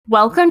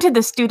Welcome to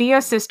the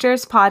Studio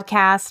Sisters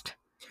podcast.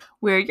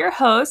 We're your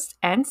hosts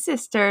and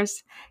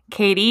sisters,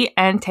 Katie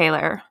and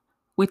Taylor.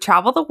 We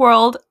travel the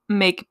world,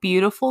 make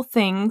beautiful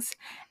things,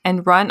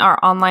 and run our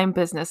online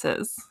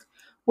businesses.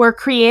 We're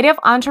creative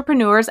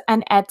entrepreneurs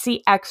and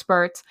Etsy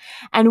experts,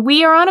 and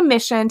we are on a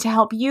mission to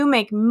help you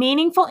make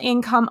meaningful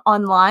income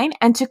online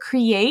and to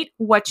create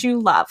what you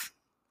love.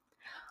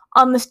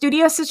 On the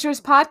Studio Sisters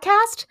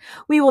podcast,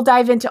 we will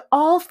dive into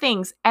all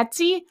things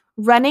Etsy,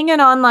 running an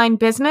online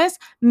business,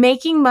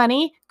 making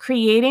money,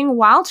 creating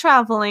while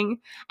traveling,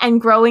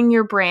 and growing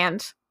your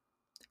brand.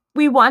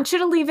 We want you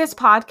to leave this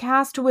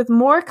podcast with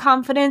more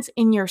confidence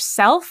in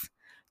yourself,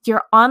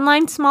 your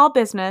online small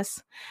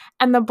business,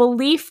 and the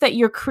belief that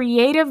your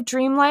creative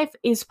dream life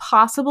is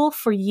possible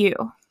for you.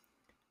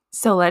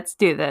 So let's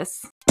do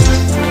this.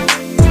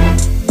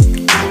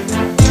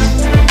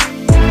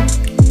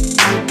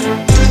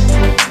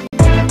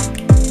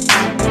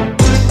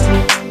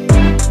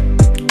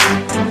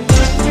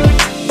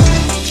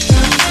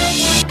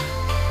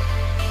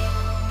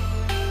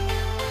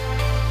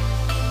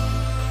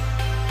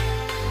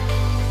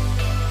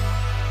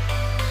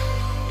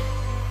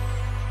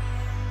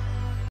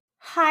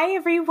 Hi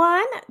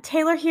everyone,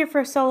 Taylor here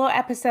for a solo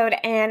episode,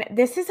 and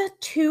this is a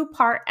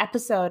two-part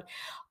episode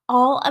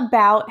all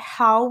about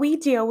how we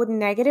deal with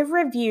negative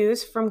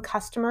reviews from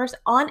customers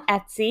on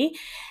Etsy.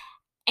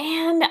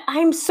 And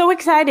I'm so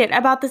excited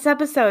about this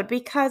episode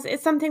because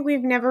it's something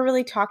we've never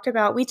really talked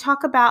about. We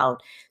talk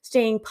about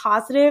staying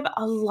positive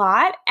a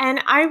lot,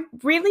 and I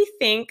really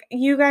think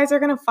you guys are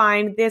going to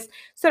find this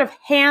sort of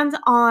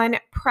hands-on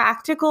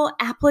practical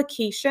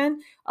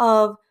application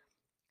of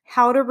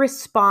how to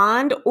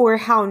respond or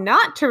how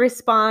not to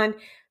respond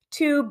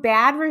to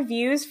bad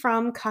reviews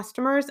from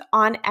customers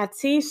on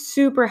Etsy.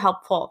 Super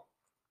helpful.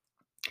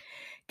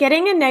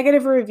 Getting a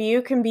negative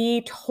review can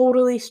be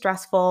totally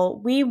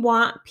stressful. We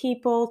want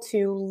people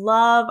to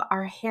love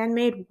our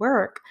handmade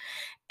work,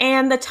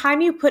 and the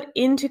time you put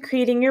into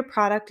creating your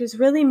product is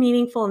really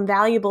meaningful and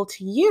valuable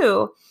to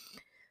you.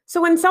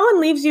 So when someone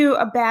leaves you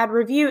a bad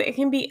review, it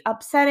can be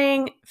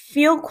upsetting,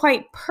 feel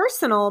quite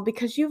personal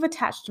because you've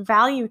attached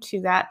value to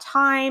that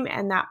time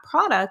and that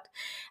product,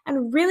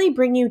 and really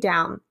bring you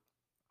down.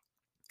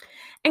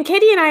 And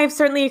Katie and I have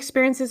certainly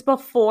experienced this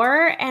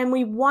before, and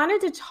we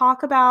wanted to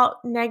talk about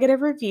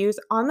negative reviews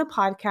on the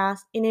podcast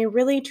in a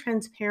really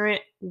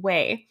transparent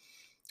way.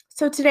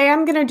 So today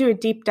I'm going to do a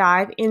deep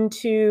dive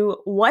into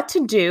what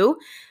to do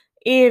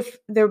if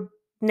the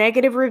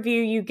negative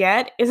review you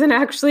get isn't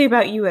actually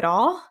about you at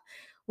all,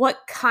 what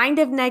kind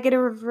of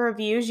negative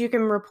reviews you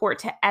can report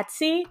to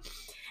Etsy,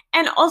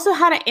 and also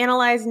how to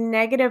analyze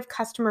negative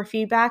customer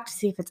feedback to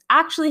see if it's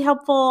actually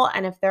helpful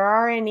and if there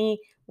are any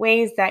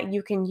ways that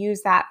you can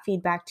use that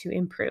feedback to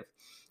improve.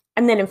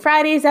 And then in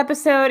Friday's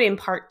episode, in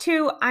part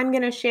 2, I'm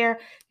going to share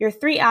your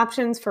 3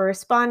 options for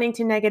responding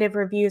to negative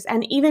reviews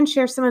and even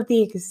share some of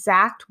the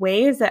exact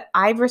ways that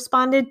I've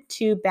responded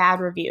to bad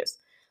reviews.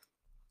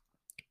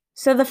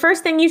 So the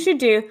first thing you should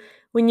do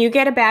when you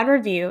get a bad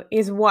review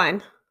is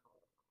 1,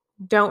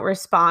 don't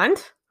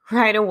respond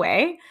right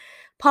away,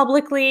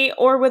 publicly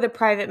or with a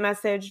private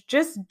message.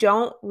 Just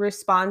don't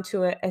respond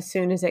to it as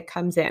soon as it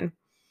comes in.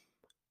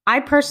 I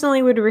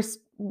personally would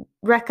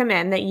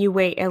recommend that you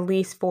wait at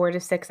least 4 to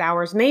 6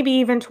 hours, maybe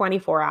even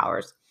 24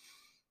 hours.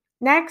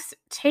 Next,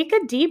 take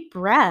a deep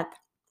breath.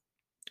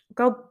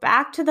 Go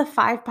back to the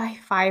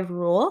 5x5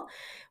 rule,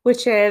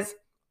 which is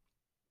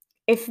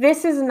if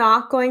this is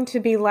not going to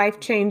be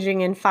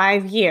life-changing in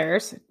 5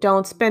 years,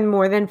 don't spend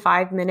more than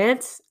 5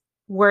 minutes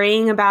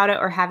worrying about it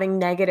or having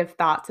negative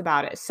thoughts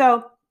about it.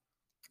 So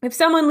if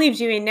someone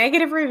leaves you a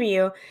negative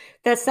review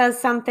that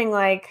says something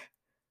like,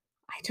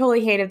 I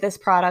totally hated this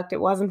product, it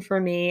wasn't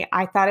for me,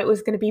 I thought it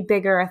was going to be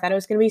bigger, I thought it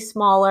was going to be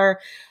smaller,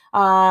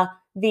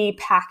 the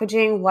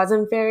packaging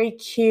wasn't very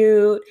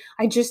cute,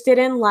 I just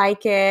didn't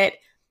like it,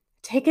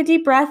 take a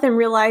deep breath and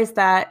realize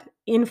that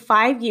in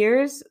 5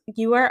 years,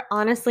 you are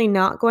honestly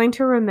not going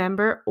to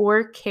remember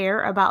or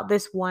care about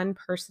this one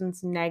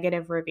person's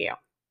negative review.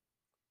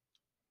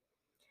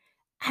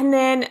 And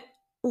then,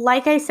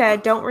 like I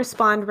said, don't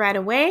respond right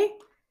away,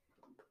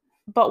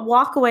 but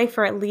walk away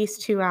for at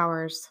least 2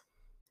 hours.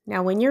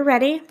 Now, when you're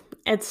ready,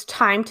 it's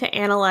time to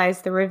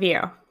analyze the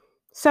review.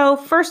 So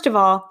first of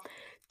all,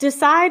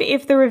 decide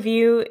if the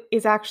review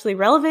is actually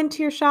relevant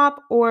to your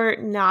shop or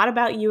not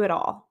about you at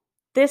all.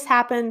 This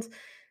happens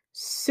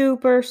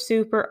super,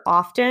 super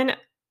often.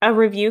 A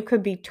review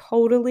could be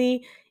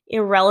totally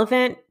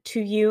irrelevant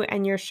to you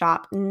and your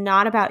shop,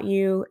 not about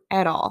you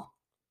at all.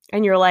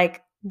 And you're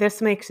like,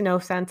 this makes no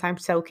sense. I'm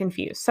so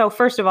confused. So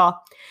first of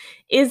all,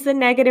 is the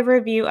negative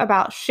review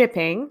about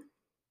shipping?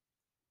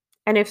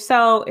 And if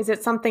so, is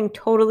it something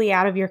totally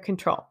out of your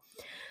control?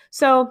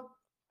 So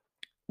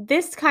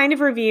this kind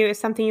of review is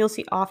something you'll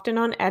see often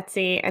on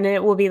Etsy, and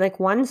it will be like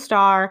 1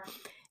 star,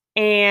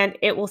 and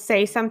it will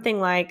say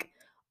something like,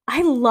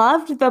 I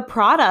loved the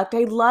product.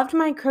 I loved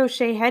my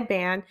crochet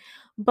headband,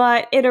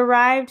 but it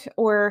arrived,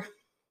 or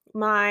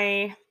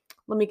let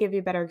me give you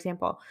a better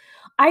example.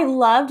 I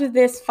loved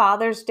this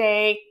Father's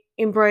Day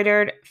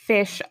embroidered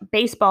fish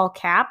baseball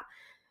cap,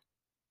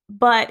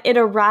 but it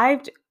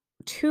arrived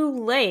too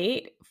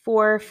late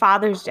for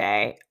Father's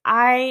Day.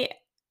 I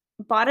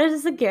bought it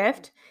as a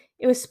gift.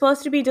 It was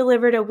supposed to be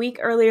delivered a week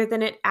earlier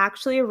than it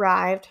actually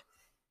arrived.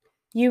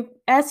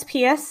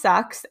 USPS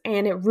sucks,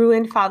 and it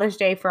ruined Father's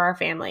Day for our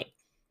family.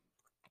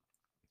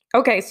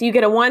 Okay, so you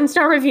get a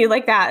 1-star review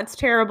like that. It's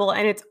terrible,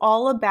 and it's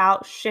all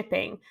about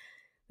shipping.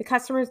 The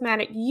customer's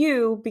mad at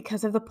you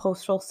because of the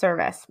postal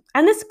service.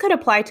 And this could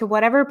apply to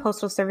whatever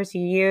postal service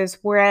you use,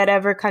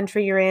 wherever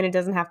country you're in. It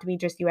doesn't have to be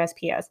just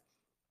USPS.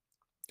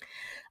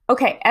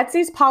 Okay,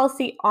 Etsy's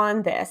policy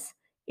on this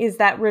is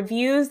that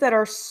reviews that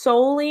are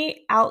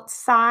solely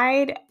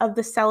outside of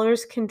the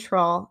seller's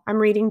control, I'm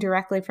reading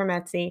directly from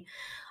Etsy,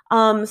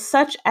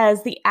 such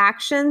as the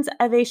actions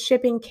of a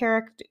shipping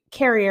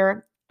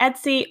carrier,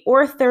 Etsy,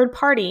 or third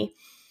party,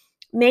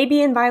 may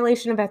be in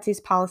violation of Etsy's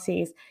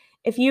policies.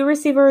 If you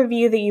receive a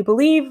review that you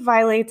believe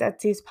violates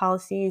Etsy's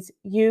policies,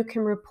 you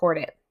can report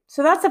it.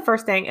 So that's the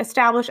first thing.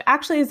 Establish,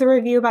 actually, is the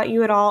review about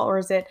you at all, or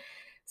is it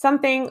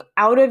something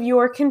out of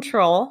your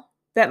control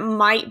that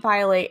might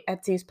violate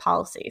Etsy's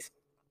policies?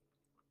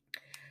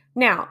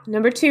 Now,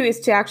 number 2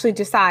 is to actually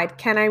decide,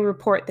 can I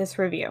report this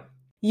review?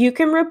 You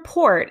can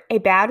report a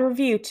bad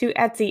review to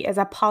Etsy as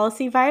a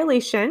policy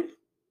violation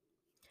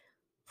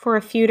for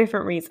a few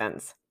different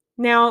reasons.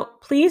 Now,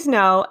 please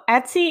know,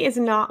 Etsy is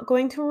not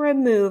going to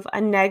remove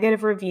a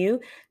negative review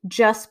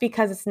just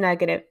because it's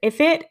negative. If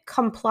it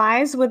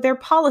complies with their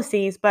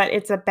policies, but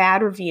it's a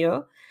bad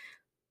review,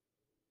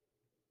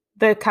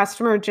 the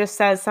customer just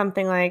says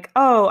something like,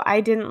 oh, I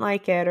didn't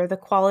like it, or the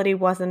quality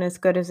wasn't as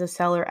good as the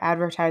seller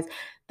advertised.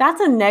 That's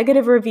a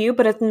negative review,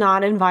 but it's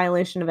not in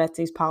violation of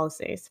Etsy's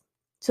policies.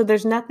 So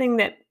there's nothing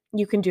that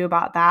you can do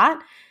about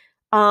that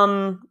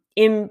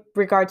in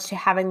regards to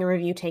having the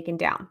review taken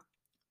down.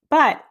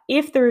 But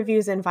if the review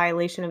is in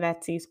violation of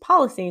Etsy's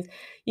policies,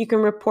 you can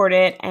report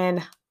it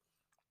and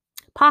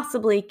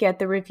possibly get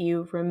the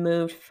review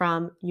removed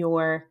from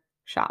your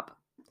shop.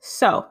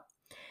 So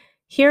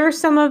here are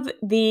some of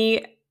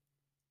the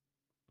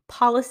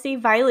policy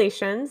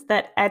violations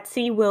that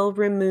Etsy will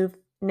remove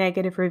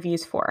negative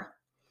reviews for.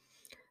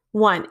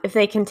 1, if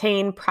they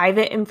contain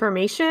private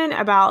information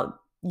about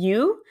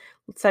you,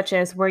 such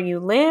as where you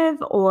live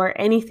or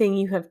anything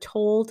you have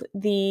told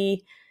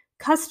the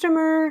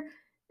customer,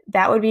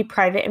 that would be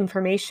private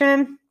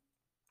information.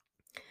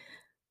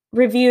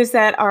 Reviews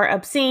that are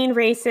obscene,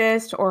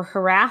 racist, or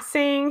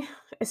harassing,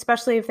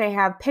 especially if they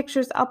have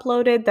pictures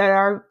uploaded that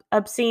are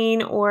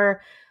obscene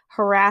or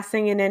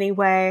harassing in any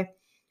way.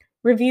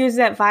 Reviews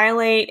that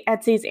violate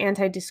Etsy's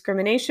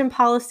anti-discrimination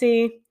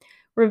policy.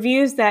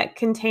 Reviews that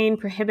contain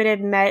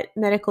prohibited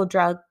medical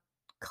drug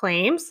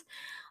claims.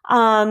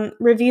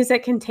 Reviews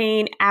that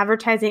contain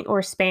advertising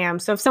or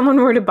spam. So if someone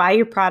were to buy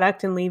your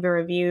product and leave a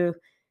review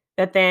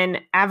that then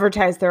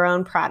advertise their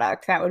own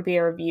product, that would be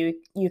a review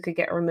you could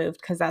get removed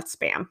because that's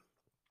spam.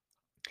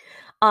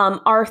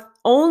 Are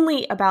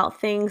only about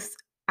things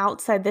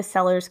outside the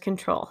seller's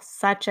control,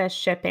 such as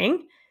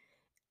shipping,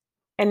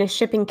 and a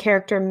shipping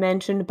character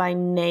mentioned by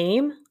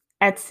name,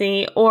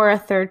 Etsy, or a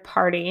third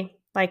party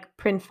like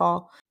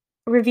Printful.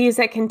 Reviews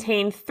that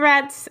contain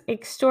threats,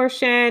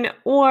 extortion,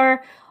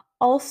 or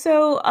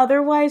also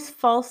otherwise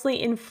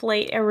falsely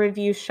inflate a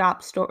review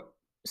shop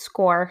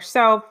score.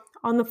 So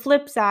on the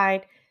flip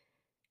side,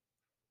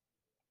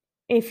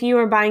 if you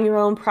are buying your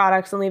own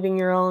products and leaving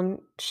your own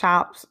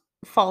shop's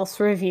false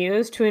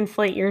reviews to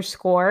inflate your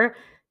score,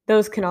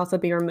 those can also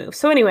be removed.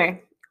 So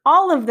anyway,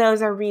 all of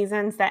those are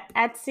reasons that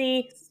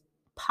Etsy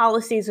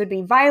policies would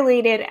be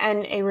violated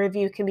and a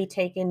review can be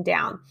taken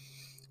down.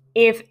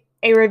 If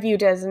a review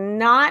does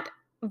not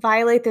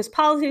violate those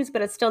policies,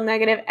 but it's still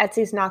negative,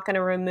 Etsy's not going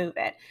to remove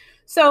it.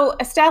 So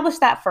establish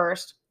that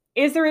first.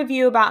 Is the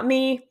review about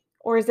me,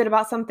 or is it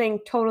about something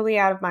totally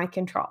out of my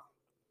control?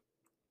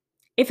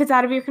 If it's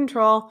out of your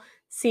control,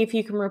 see if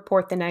you can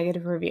report the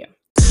negative review.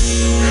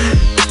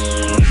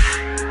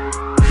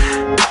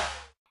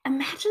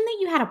 Imagine that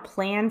you had a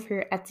plan for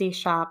your Etsy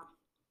shop.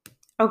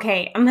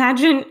 Okay,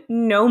 imagine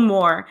no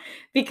more,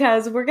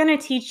 because we're going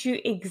to teach you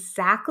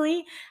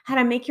exactly how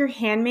to make your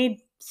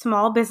handmade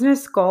small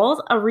business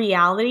goals a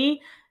reality,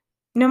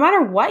 no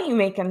matter what you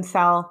make and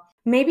sell.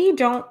 Maybe you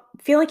don't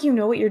feel like you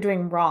know what you're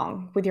doing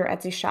wrong with your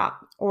Etsy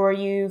shop, or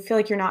you feel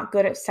like you're not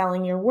good at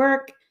selling your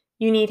work,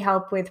 you need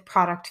help with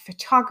product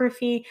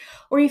photography,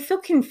 or you feel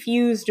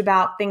confused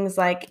about things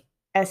like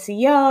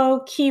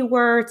SEO,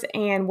 keywords,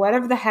 and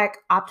whatever the heck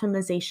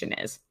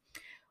optimization is.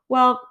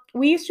 Well,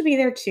 we used to be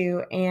there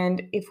too,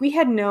 and if we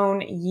had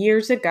known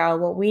years ago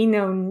what we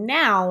know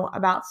now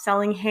about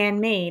selling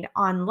handmade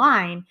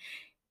online,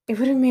 it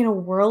would have made a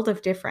world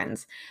of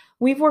difference.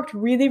 We've worked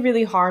really,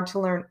 really hard to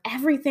learn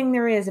everything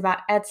there is about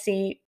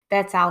Etsy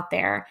that's out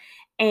there.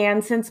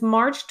 And since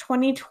March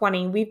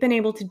 2020, we've been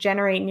able to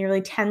generate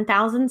nearly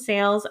 10,000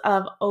 sales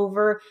of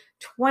over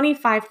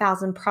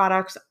 25,000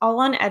 products, all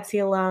on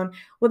Etsy alone,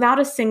 without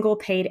a single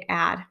paid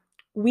ad.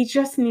 We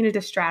just needed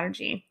a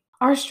strategy.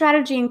 Our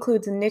strategy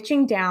includes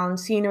niching down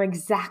so you know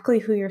exactly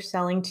who you're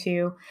selling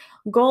to,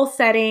 goal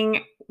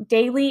setting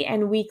daily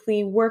and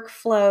weekly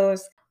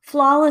workflows,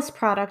 flawless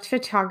product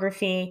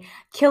photography,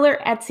 killer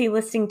Etsy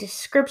listing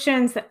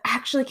descriptions that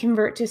actually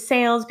convert to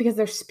sales because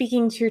they're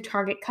speaking to your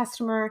target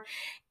customer,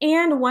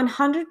 and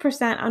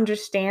 100%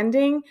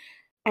 understanding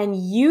and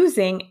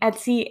using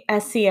Etsy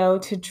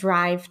SEO to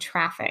drive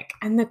traffic.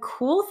 And the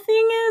cool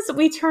thing is,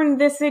 we turn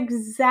this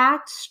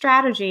exact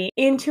strategy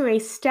into a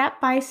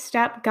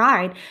step-by-step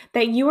guide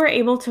that you are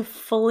able to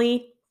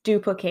fully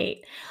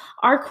duplicate.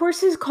 Our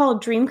course is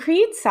called Dream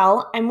Create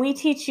Sell, and we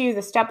teach you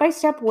the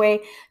step-by-step way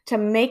to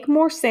make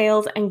more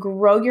sales and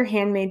grow your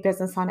handmade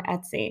business on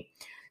Etsy.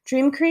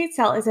 Dream Create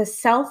Sell is a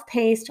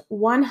self-paced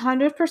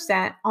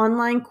 100%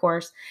 online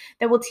course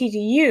that will teach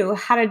you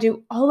how to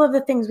do all of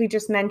the things we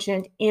just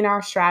mentioned in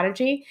our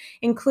strategy,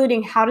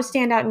 including how to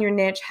stand out in your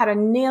niche, how to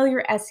nail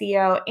your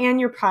SEO and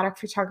your product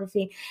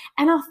photography,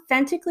 and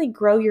authentically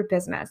grow your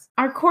business.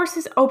 Our course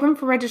is open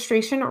for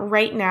registration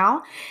right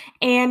now,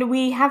 and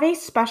we have a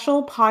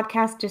special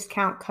podcast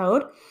discount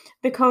code.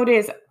 The code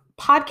is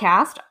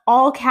podcast,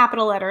 all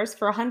capital letters,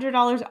 for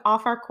 $100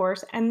 off our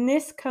course, and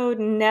this code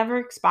never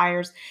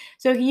expires,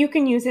 so you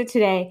can use it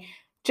today.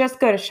 Just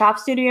go to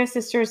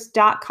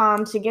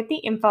shopstudiosisters.com to get the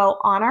info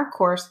on our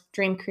course,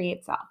 Dream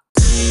Create Sell.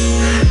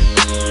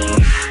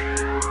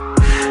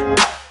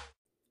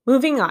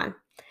 Moving on.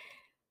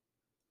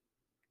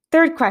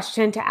 Third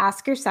question to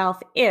ask yourself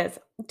is,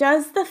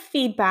 does the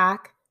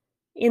feedback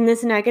in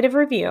this negative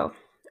review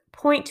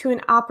point to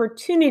an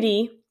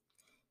opportunity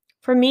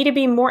for me to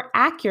be more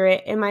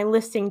accurate in my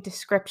listing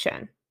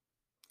description?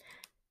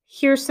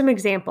 Here's some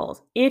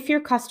examples. If your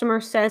customer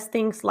says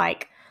things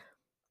like,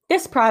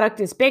 this product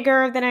is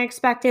bigger than I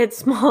expected,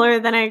 smaller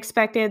than I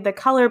expected, the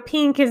color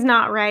pink is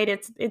not right,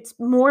 it's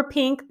more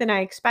pink than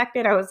I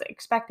expected, I was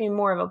expecting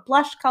more of a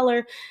blush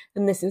color,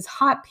 and this is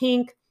hot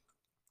pink.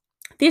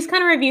 These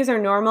kind of reviews are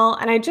normal,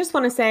 and I just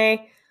want to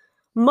say,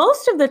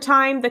 most of the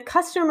time, the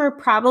customer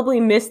probably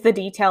missed the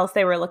details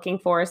they were looking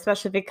for,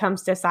 especially if it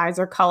comes to size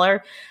or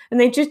color, and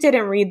they just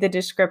didn't read the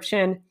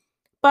description.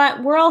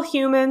 But we're all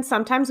human.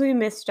 Sometimes we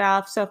miss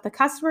stuff. So if the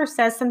customer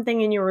says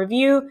something in your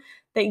review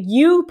that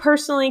you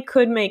personally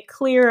could make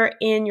clearer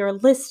in your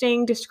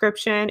listing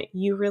description,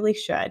 you really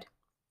should.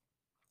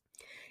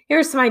 Here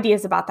are some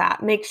ideas about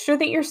that. Make sure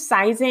that your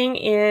sizing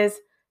is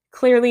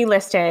clearly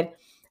listed.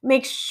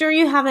 Make sure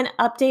you have an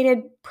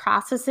updated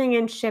processing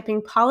and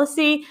shipping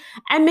policy,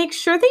 and make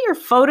sure that your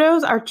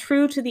photos are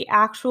true to the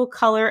actual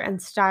color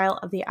and style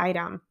of the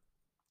item.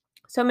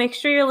 So make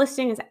sure your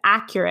listing is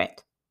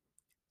accurate.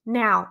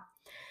 Now,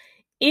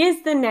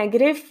 is the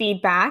negative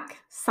feedback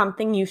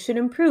something you should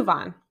improve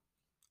on?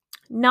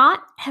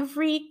 Not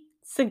every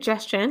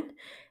suggestion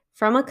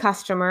from a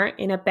customer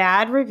in a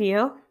bad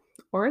review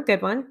or a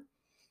good one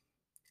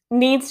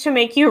needs to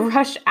make you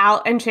rush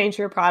out and change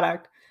your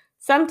product.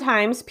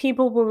 Sometimes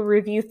people will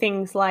review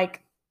things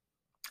like,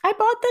 I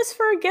bought this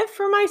for a gift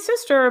for my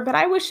sister, but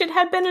I wish it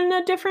had been in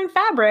a different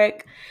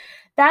fabric.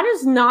 That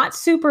is not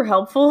super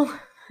helpful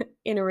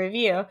in a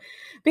review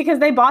because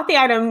they bought the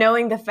item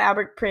knowing the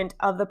fabric print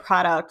of the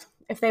product.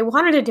 If they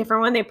wanted a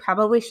different one, they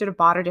probably should have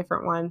bought a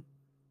different one.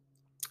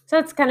 So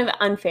it's kind of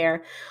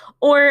unfair.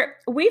 Or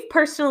we've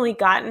personally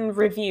gotten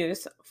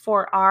reviews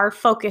for our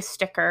focus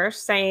sticker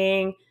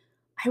saying,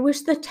 I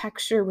wish the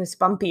texture was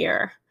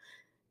bumpier.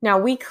 Now,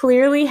 we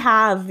clearly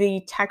have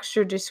the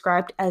texture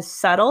described as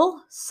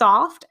subtle,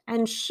 soft,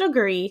 and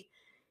sugary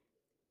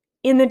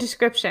in the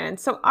description.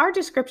 So our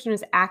description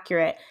is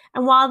accurate.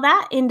 And while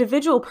that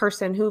individual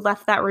person who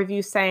left that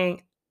review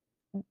saying,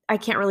 I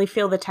can't really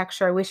feel the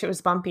texture, I wish it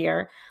was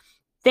bumpier,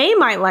 they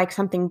might like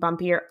something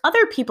bumpier.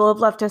 Other people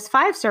have left us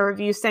 5-star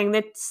reviews saying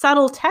that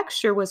subtle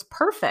texture was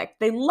perfect.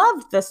 They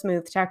loved the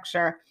smooth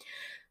texture.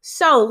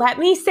 So let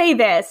me say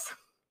this.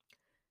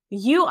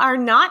 You are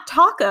not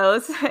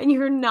tacos, and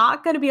you're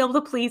not going to be able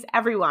to please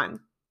everyone.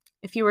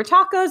 If you were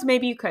tacos,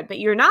 maybe you could, but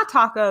you're not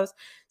tacos,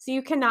 so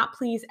you cannot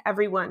please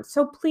everyone.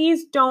 So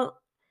please don't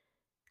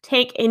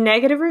take a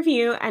negative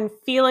review and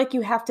feel like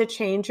you have to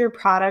change your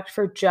product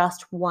for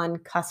just one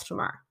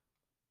customer.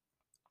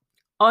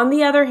 On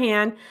the other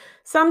hand,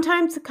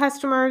 sometimes the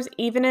customers,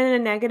 even in a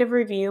negative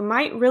review,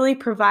 might really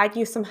provide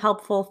you some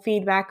helpful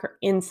feedback or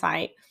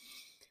insight.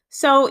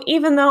 So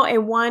even though a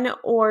 1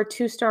 or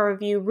 2-star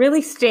review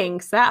really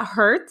stinks, that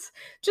hurts,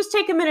 just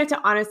take a minute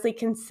to honestly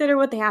consider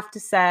what they have to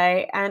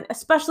say. And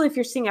especially if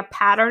you're seeing a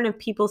pattern of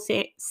people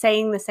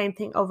saying the same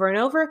thing over and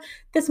over,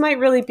 this might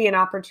really be an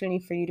opportunity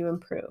for you to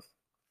improve.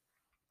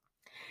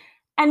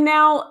 And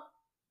now,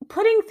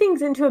 putting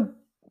things into a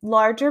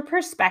larger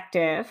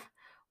perspective,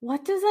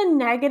 what does a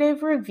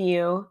negative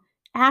review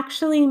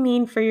actually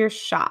mean for your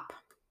shop?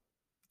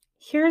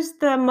 Here's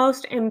the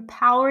most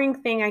empowering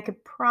thing I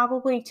could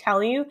probably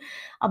tell you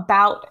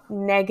about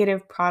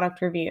negative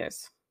product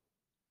reviews.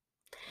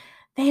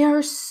 They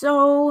are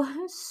so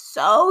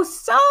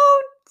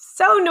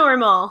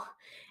normal.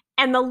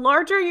 And the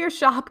larger your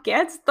shop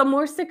gets, the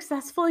more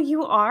successful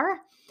you are.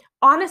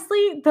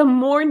 Honestly, the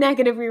more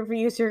negative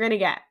reviews you're going to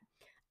get.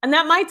 And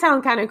that might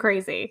sound kind of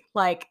crazy.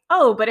 Like,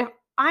 oh, but if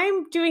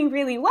I'm doing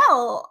really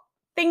well,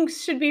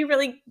 things should be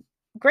really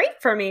great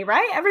for me,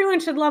 right? Everyone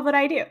should love what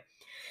I do.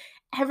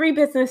 Every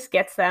business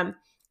gets them.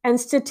 And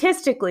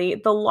statistically,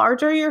 the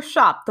larger your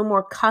shop, the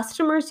more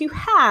customers you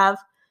have,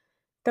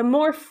 the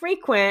more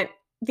frequent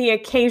the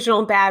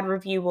occasional bad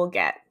review will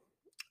get.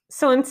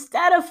 So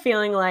instead of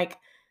feeling like,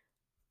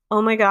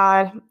 oh my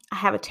God, I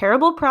have a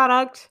terrible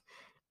product,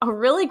 a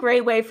really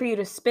great way for you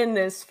to spin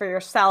this for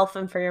yourself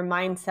and for your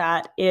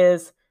mindset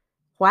is,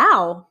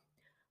 wow,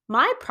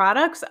 my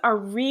products are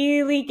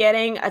really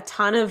getting a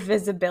ton of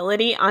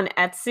visibility on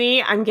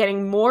Etsy. I'm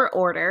getting more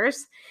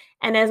orders.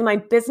 And as my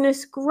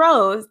business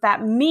grows,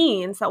 that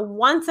means that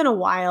once in a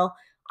while,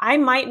 I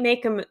might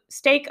make a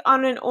mistake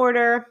on an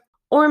order,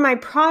 or my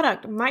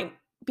product might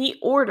be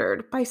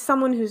ordered by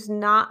someone who's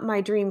not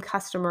my dream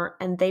customer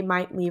and they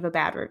might leave a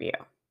bad review.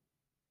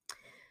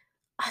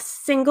 A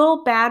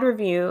single bad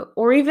review,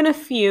 or even a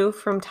few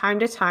from time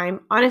to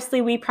time,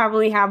 honestly, we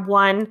probably have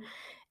one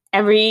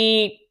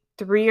every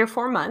 3 or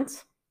 4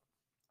 months.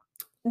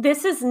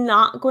 This is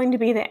not going to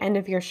be the end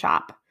of your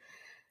shop.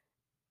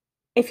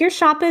 If your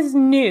shop is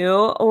new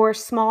or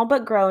small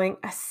but growing,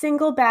 a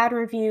single bad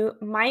review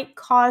might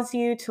cause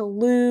you to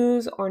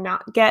lose or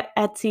not get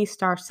Etsy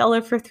Star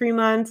Seller for 3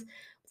 months.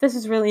 This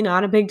is really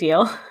not a big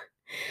deal.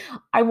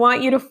 I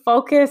want you to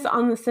focus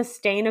on the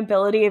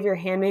sustainability of your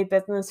handmade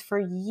business for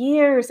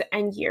years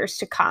and years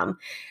to come.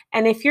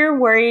 And if you're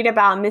worried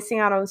about missing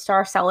out on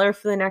Star Seller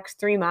for the next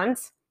 3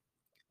 months,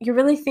 you're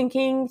really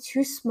thinking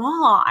too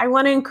small. I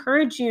want to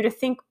encourage you to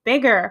think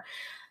bigger.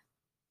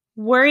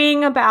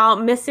 Worrying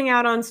about missing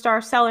out on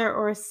Star Seller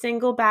or a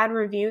single bad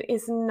review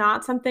is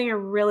not something I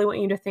really want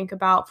you to think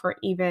about for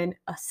even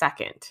a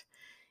second.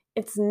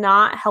 It's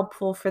not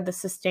helpful for the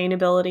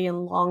sustainability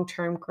and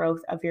long-term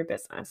growth of your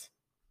business.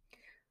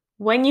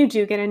 When you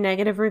do get a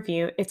negative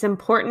review, it's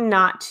important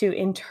not to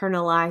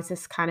internalize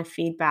this kind of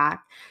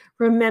feedback.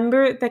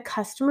 Remember, the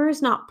customer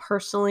is not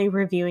personally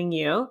reviewing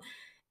you.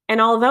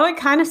 And although it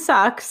kind of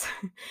sucks,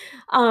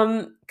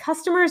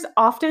 customers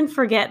often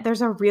forget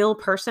there's a real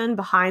person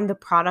behind the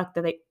product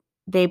that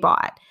they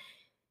bought.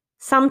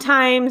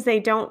 Sometimes they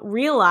don't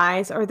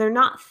realize or they're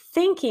not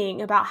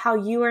thinking about how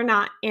you are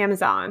not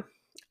Amazon.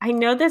 I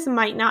know this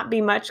might not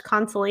be much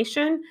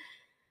consolation,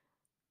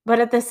 but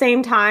at the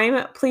same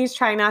time, please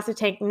try not to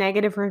take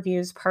negative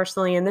reviews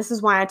personally. And this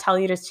is why I tell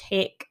you to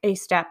take a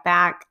step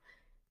back.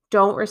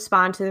 Don't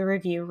respond to the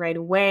review right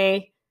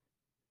away.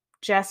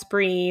 Just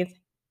breathe.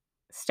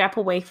 Step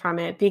away from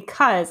it,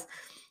 because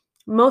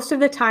most of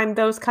the time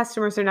those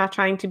customers are not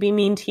trying to be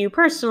mean to you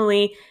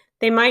personally.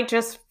 They might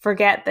just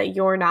forget that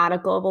you're not a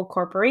global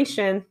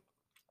corporation.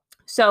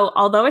 So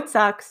although it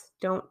sucks,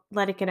 don't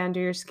let it get under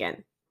your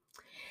skin.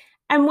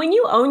 And when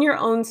you own your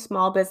own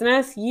small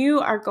business, you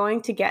are going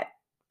to get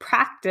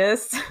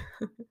practice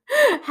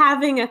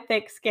having a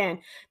thick skin.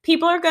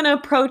 People are going to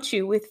approach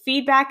you with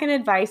feedback and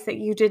advice that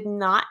you did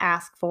not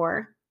ask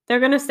for. They're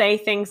going to say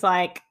things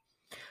like,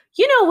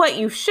 you know, what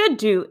you should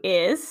do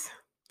is,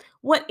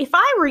 what if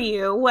I were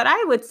you, what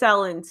I would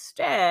sell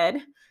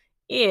instead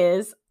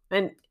is,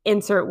 and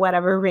insert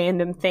whatever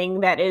random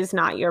thing that is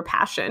not your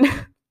passion.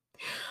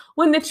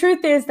 When the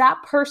truth is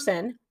that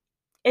person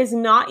is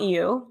not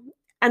you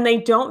and they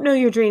don't know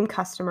your dream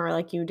customer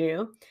like you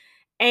do.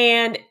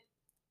 And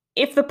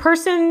if the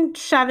person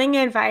shoving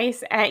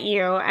advice at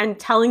you and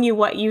telling you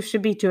what you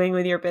should be doing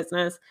with your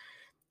business,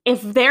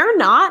 if they're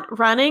not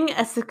running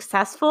a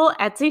successful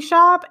Etsy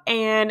shop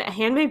and a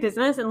handmade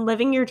business and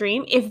living your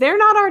dream, if they're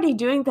not already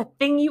doing the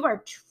thing you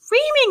are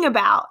dreaming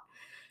about,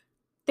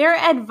 their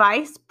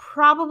advice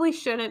probably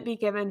shouldn't be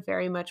given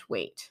very much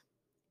weight.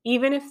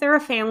 Even if they're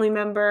a family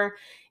member,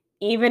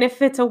 even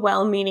if it's a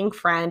well-meaning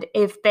friend,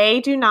 if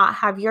they do not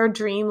have your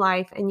dream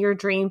life and your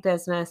dream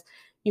business,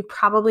 you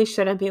probably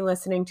shouldn't be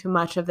listening to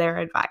much of their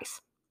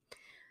advice.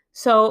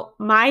 So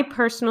my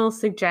personal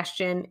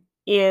suggestion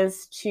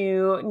is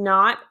to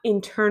not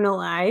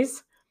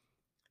internalize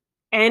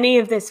any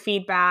of this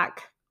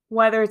feedback,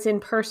 whether it's in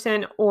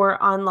person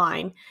or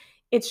online.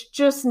 It's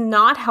just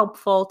not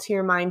helpful to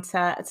your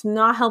mindset. It's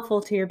not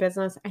helpful to your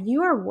business, and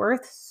you are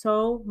worth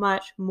so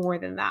much more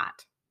than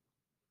that.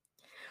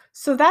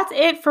 So that's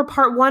it for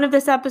part 1 of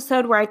this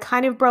episode, where I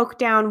kind of broke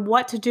down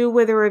what to do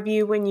with a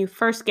review when you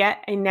first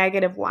get a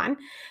negative one.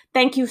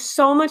 Thank you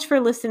so much for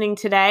listening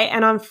today.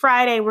 And on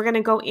Friday, we're going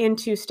to go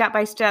into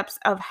step-by-steps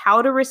of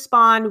how to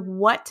respond,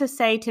 what to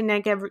say to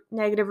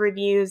negative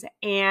reviews.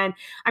 And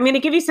I'm going to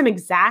give you some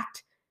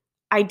exact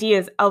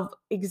ideas of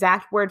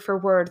exact word for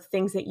word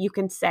things that you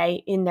can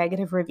say in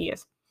negative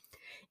reviews.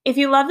 If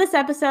you love this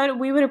episode,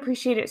 we would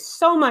appreciate it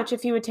so much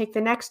if you would take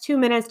the next 2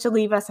 minutes to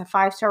leave us a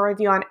 5-star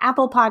review on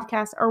Apple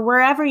Podcasts or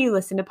wherever you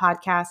listen to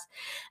podcasts.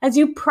 As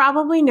you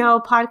probably know,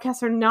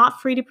 podcasts are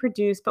not free to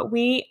produce, but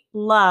we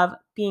love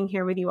being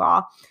here with you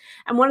all.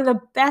 And one of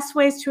the best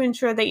ways to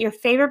ensure that your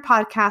favorite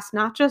podcasts,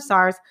 not just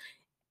ours,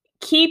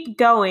 keep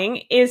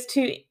going is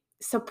to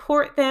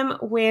support them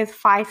with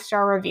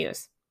 5-star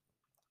reviews.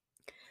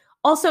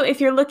 Also, if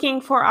you're looking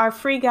for our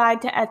free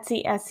guide to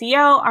Etsy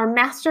SEO, our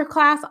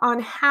masterclass on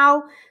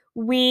how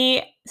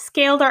we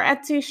scaled our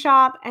Etsy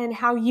shop and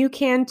how you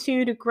can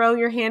too to grow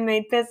your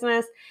handmade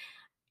business,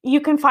 You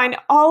can find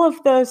all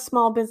of those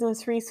small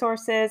business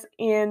resources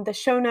in the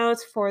show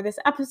notes for this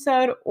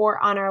episode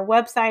or on our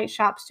website,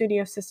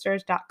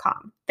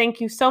 shopstudiosisters.com.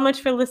 Thank you so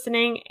much for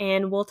listening,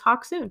 and we'll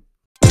talk soon.